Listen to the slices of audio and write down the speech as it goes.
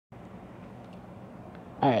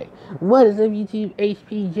Alright, what is up YouTube?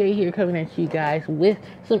 HPJ here coming at you guys with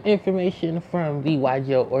some information from the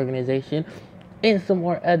YGO organization and some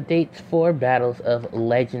more updates for Battles of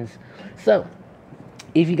Legends. So,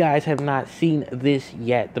 if you guys have not seen this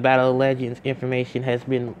yet, the Battle of Legends information has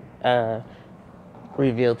been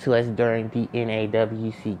revealed to us during the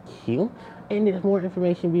NAWCQ, and there's more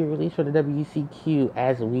information being released for the WCQ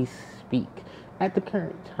as we speak. At the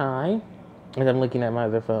current time, as I'm looking at my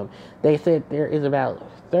other phone, they said there is about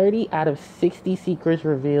 30 out of 60 secrets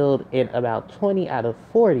revealed and about 20 out of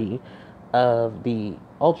 40 of the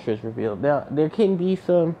ultras revealed. Now, there can be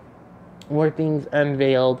some more things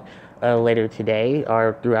unveiled later today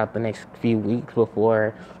or throughout the next few weeks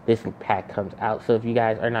before this pack comes out. So if you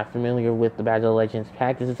guys are not familiar with the Battle of Legends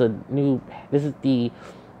pack, this is the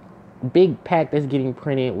big pack that's getting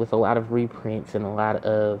printed with a lot of reprints and a lot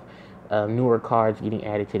of newer cards getting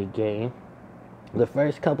added to the game. The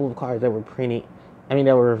first couple of cards that were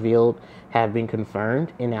revealed have been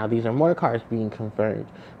confirmed, and now these are more cards being confirmed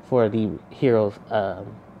for the heroes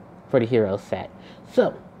set.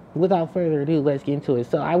 So, without further ado, let's get into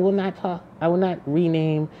it. So, I will not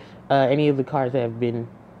rename any of the cards that have been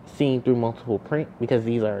seen through multiple print because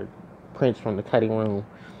these are prints from the cutting room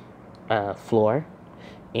floor,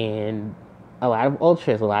 and a lot of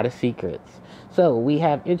ultras, a lot of secrets. So we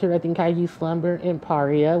have Interrupting Kaiju Slumber and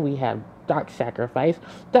Paria. We have Dark Sacrifice,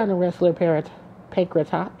 Donna Wrestler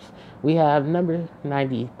Pancratops. We have number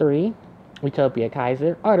 93, Utopia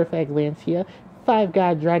Kaiser, Artifact Lancia, Five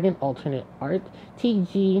God Dragon Alternate Art,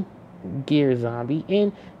 TG Gear Zombie,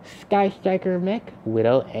 and Sky Striker Mech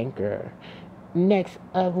Widow Anchor. Next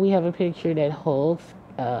up, we have a picture that holds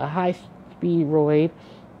High Speed Roid,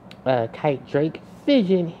 Kite Drake,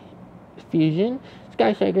 Fusion,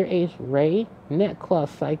 Sky Striker Ace Ray, Netclaw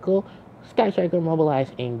Cycle, Sky Striker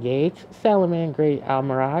Mobilize Engage, Salaman Great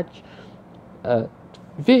Almirage,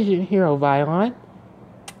 Vision Hero Violon,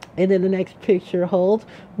 and then the next picture holds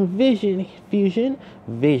Vision Fusion,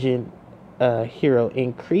 Vision Hero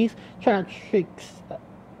Increase, Tritrix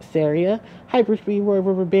Saria, Hyperspeed Roy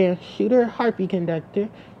Rubber Band Shooter, Harpie Conductor,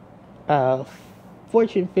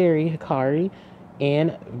 Fortune Fairy Hikari,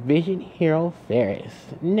 and Vision Hero Ferris.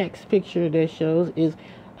 Next picture that shows is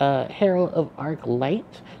Herald of Arc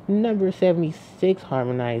Light, number 76,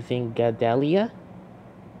 Harmonizing Gadella.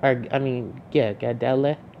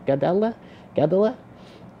 Gadella.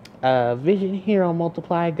 Vision Hero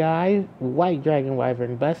Multiply Guy, White Dragon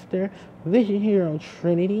Wyvern Buster, Vision Hero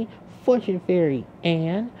Trinity, Fortune Fairy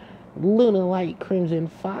Anne, Luna Light Crimson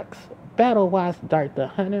Fox, Battle Wasp Dart the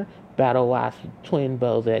Hunter, Battle Wasp Twin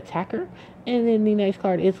Bows Attacker, and then the next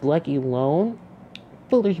card is Lucky Lone,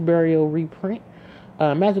 Foolish Burial Reprint,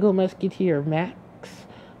 Magical Musketeer Max,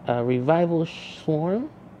 Revival Swarm,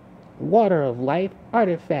 Water of Life,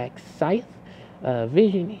 Artifact Scythe,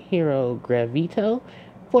 Vision Hero Gravito,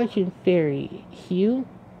 Fortune Fairy Hue,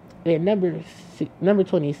 and number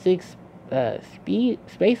 26,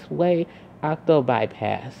 Spaceway Octo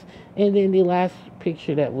Bypass. And then the last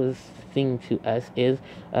picture that was seen to us is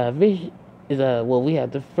we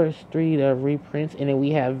have the first three reprints, and then we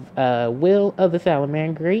have Will of the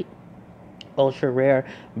Salamangreat, Ultra Rare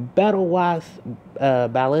Battle Wasp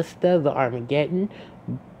Ballista the Armageddon,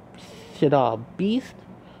 Shadal Beast,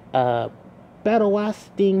 Battle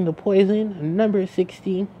Wasp Sting the Poison, number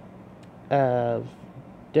 60,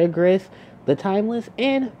 Digress the Timeless,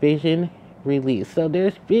 and Vision Release. So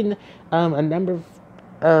there's been a number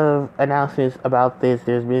of announcements about this.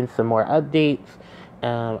 There's been some more updates.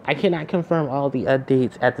 I cannot confirm all the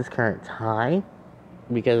updates at this current time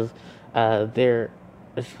because there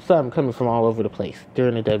is some coming from all over the place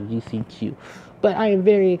during the WCQ. But I am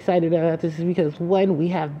very excited about this because, one, we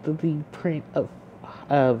have the print of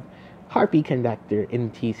Harpie Conductor in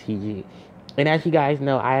TCG. And as you guys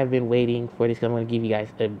know, I have been waiting for this. I'm going to give you guys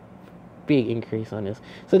a big increase on this.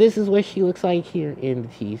 So this is what she looks like here in the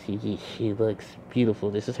TCG. She looks beautiful.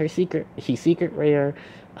 This is her secret. She's secret rare.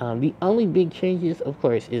 The only big changes, of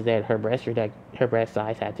course, is that her breast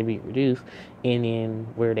size had to be reduced, and then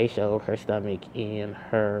where they show her stomach and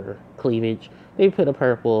her cleavage, they put a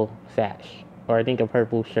purple sash, or I think a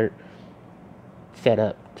purple shirt set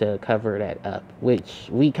up to cover that up, which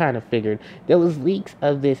we kind of figured. There was leaks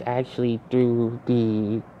of this actually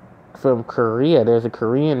from Korea. There's a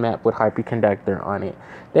Korean map with Harpie Conductor on it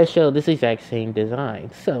that showed this exact same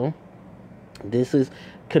design. So this is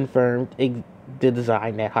confirmed the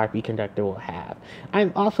design that Harpie Conductor will have.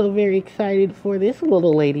 I'm also very excited for this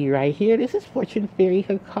little lady right here. This is Fortune Fairy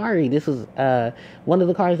Hikari. This is one of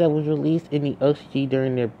the cards that was released in the OCG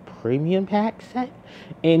during their premium pack set,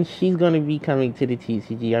 and she's going to be coming to the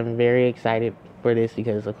TCG. I'm very excited for this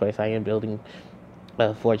because, of course, I am building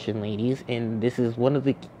Fortune Ladies, and this is one of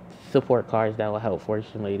the support cards that will help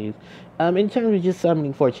Fortune Ladies in terms of just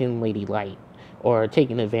summoning Fortune Lady Light or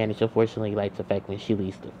taking advantage of Fortune Lady Light's effect when she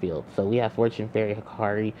leaves the field. So we have Fortune Fairy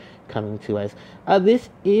Hikari coming to us. This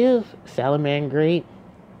is Salamangreat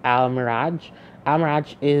Almirage.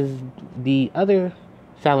 Almirage is the other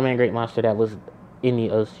Salamangreat monster that was in the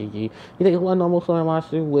OCG. You take one normal summon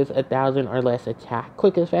monster with 1,000 or less attack.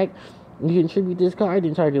 Quick effect. You contribute this card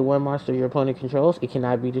and target one monster your opponent controls. It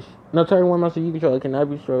cannot be no, target one monster you control. It cannot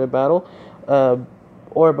be destroyed in battle,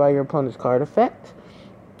 or by your opponent's card effect.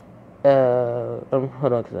 Hold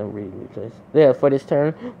on, because I'm reading this. Yeah, for this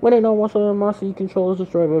turn, when a normal monster you control is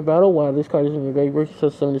destroyed by battle, while this card is in your graveyard, so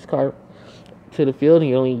summon this card to the field,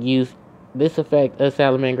 and you only use this effect of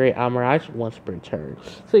Salamangreat Almirage once per turn.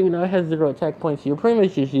 So you know it has 0 attack points. You're pretty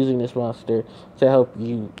much just using this monster to help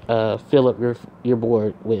you fill up your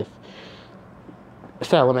board with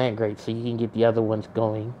Salamangreat, so you can get the other ones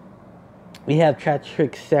going. We have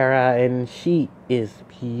Tratrix Sarah, and she is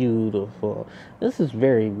beautiful. This is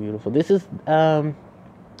very beautiful. This is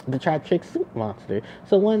the Tratrix Link monster.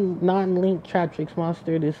 So one non-link Tratrix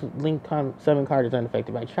monster. This link summon card is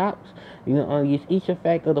unaffected by traps. You can only use each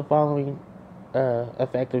effect of the following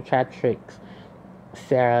effect of Tratrix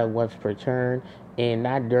Sarah once per turn, and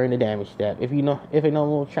not during the damage step. If a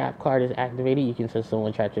normal trap card is activated, you can send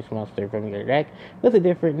someone Tratrix monster from your deck with a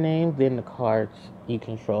different name than the cards you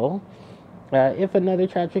control. If another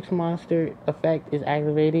Tratrix monster effect is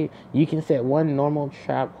activated, you can set one normal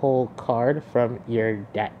trap hole card from your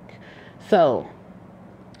deck. So,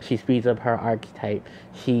 she speeds up her archetype.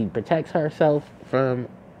 She protects herself from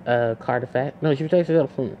card effect. No, she protects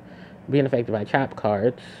herself from being affected by trap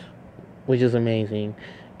cards, which is amazing.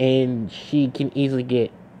 And she can easily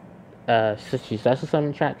get she special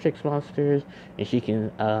summon Tratrix monsters, and she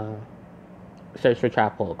can search for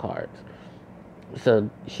trap hole cards. So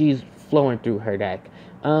she's flowing through her deck.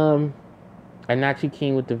 I'm not too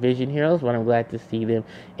keen with the Vision Heroes, but I'm glad to see them.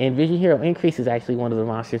 And Vision Hero Increase is actually one of the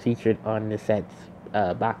monsters featured on the set's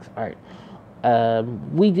box art.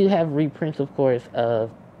 We do have reprints, of course,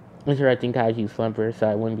 of Interrupting Kaiju Slumber, so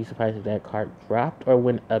I wouldn't be surprised if that card dropped or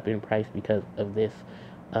went up in price because of this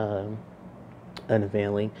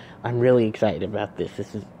unveiling. I'm really excited about this.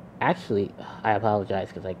 This is actually, I apologize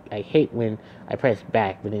because I hate when I press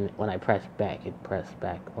back, but then when I press back, it pressed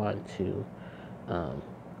back onto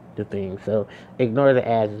the thing. So ignore the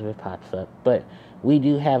ads if it pops up. But we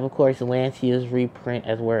do have, of course, Lancia's reprint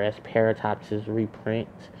as well as Paratops' reprint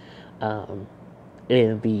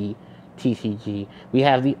in the TCG. We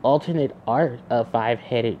have the alternate art of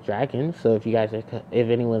Five-Headed Dragon. So if you guys are, if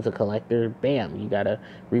anyone's a collector, bam, you got a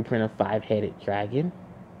reprint of Five-Headed Dragon.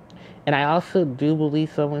 And I also do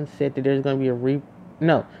believe someone said that there's going to be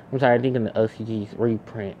no, I'm sorry, I'm thinking the OCG's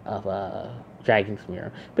reprint of Dragon's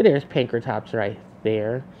Mirror. But there's Pankratops right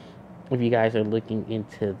there, if you guys are looking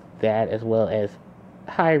into that, as well as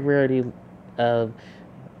high rarity of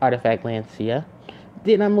Artifact Lancia.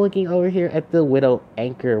 Then I'm looking over here at the Widow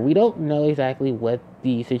Anchor. We don't know exactly what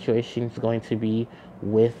the situation is going to be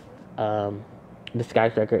with the Sky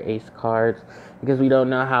Striker Ace cards, because we don't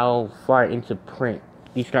know how far into print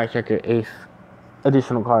these Sky Striker Ace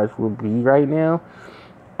additional cards will be right now,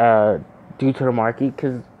 due to the market,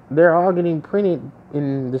 because they're all getting printed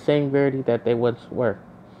in the same rarity that they once were.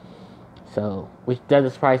 So, which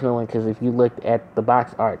doesn't surprise no one, because if you looked at the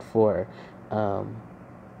box art for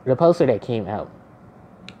the poster that came out,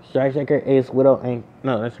 Sky Striker Ace Widow Anchor,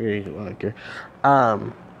 no, that's Widow Anchor.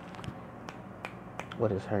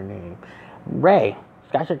 What is her name? Ray.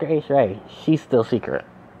 Sky Striker Ace Ray. She's still secret.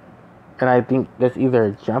 And I think that's either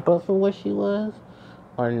a jump up from what she was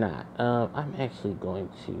or not. I'm actually going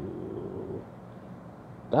to...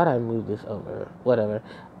 Thought I moved this over. Whatever.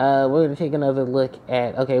 We're going to take another look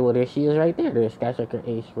at... Okay, well, there she is right there. There's Sky Striker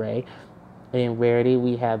Ace Ray. In rarity,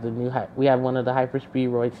 we have the new... We have one of the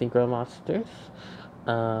Hyperspeedroid Synchro Monsters.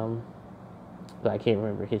 But I can't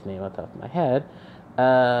remember his name off the top of my head.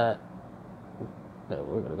 No,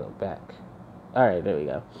 we're going to go back. Alright, there we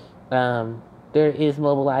go. There is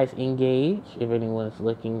Mobilize Engage, if anyone's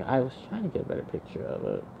looking. I was trying to get a better picture of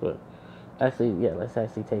it, but actually, yeah, let's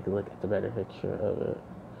actually take a look at the better picture of it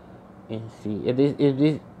and see. If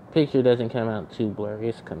this picture doesn't come out too blurry,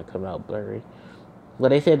 it's going to come out blurry. Well,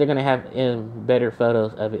 they said they're going to have better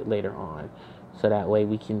photos of it later on, so that way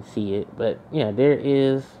we can see it. But, yeah, there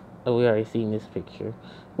is... Oh, we already seen this picture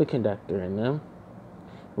with Conductor in them.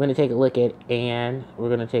 We're going to take a look at Anne. We're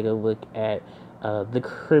going to take a look at the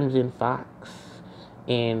Crimson Fox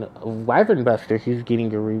and Wyvern Buster. She's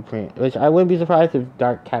getting a reprint, which I wouldn't be surprised if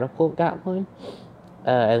Dark Catapult got one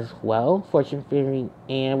as well. Fortune Fairy,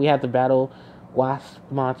 and we have the Battle wasp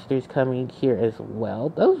monsters coming here as well.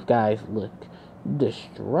 Those guys look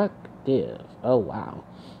destructive. Oh wow.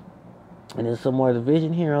 And then some more of the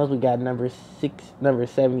Vision Heroes. We got number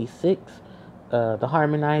 76. The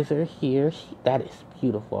Harmonizer here. That is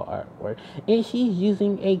beautiful artwork. And she's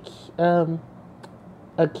using an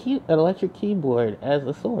electric keyboard as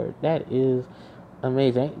a sword. That is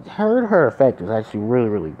amazing. Her effect is actually really,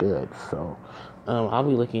 really good. So I'll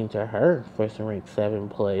be looking to her for some rank 7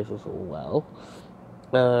 plays as well.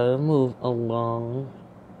 Move along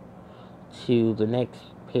to the next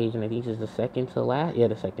page, and I think this is the second to last. Yeah,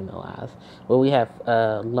 the second to last. Well, we have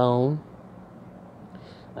Lone,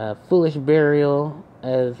 Foolish Burial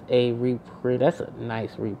as a reprint. That's a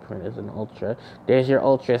nice reprint as an ultra. There's your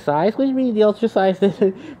ultra size, which means the ultra size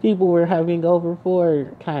that people were having over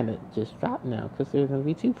for kind of just dropped now because there's going to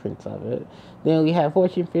be 2 prints of it. Then we have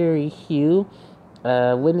Fortune Fairy Hue.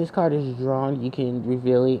 When this card is drawn, you can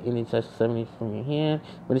reveal it and then special summon it from your hand.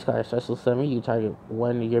 When this card is special summon, you target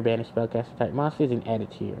one of your banished spellcaster type monsters and add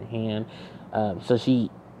it to your hand. So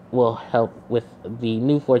she will help with the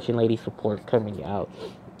new Fortune Lady support coming out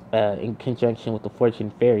in conjunction with the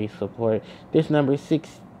Fortune Fairy support. This number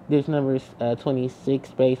 26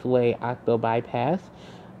 Spaceway Octo Bypass.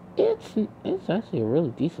 It's actually a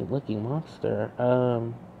really decent looking monster.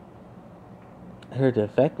 Her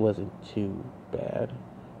defect wasn't too bad,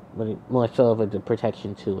 but more so of the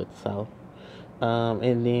protection to itself.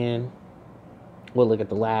 And then we'll look at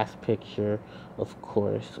the last picture, of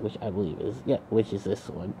course, which I believe which is this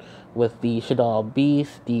one, with the Shaddoll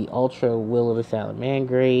Beast, the Ultra Will of the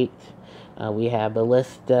Salamangreat. We have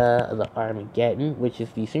Ballista, the Armageddon, which is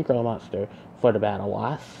the Synchro monster for the Battle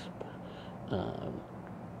Wasp.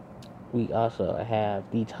 We also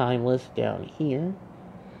have the Timeless down here.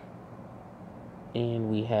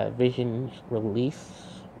 And we have Vision Release.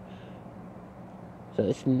 So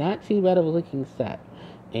it's not too bad of a looking set.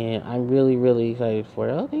 And I'm really, really excited for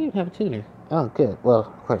it. Oh, they even have a tuner. Oh, good. Well,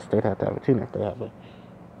 of course, they'd have to have a tuner if they have an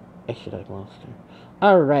extra type monster.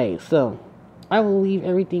 Alright, so I will leave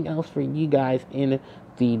everything else for you guys in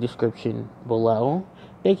the description below.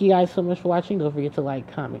 Thank you guys so much for watching. Don't forget to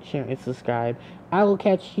like, comment, share, and subscribe. I will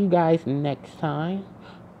catch you guys next time.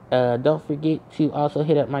 Don't forget to also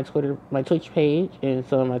hit up my Twitch page and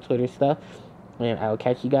some of my Twitter stuff. And I will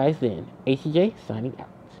catch you guys then. ACJ signing out.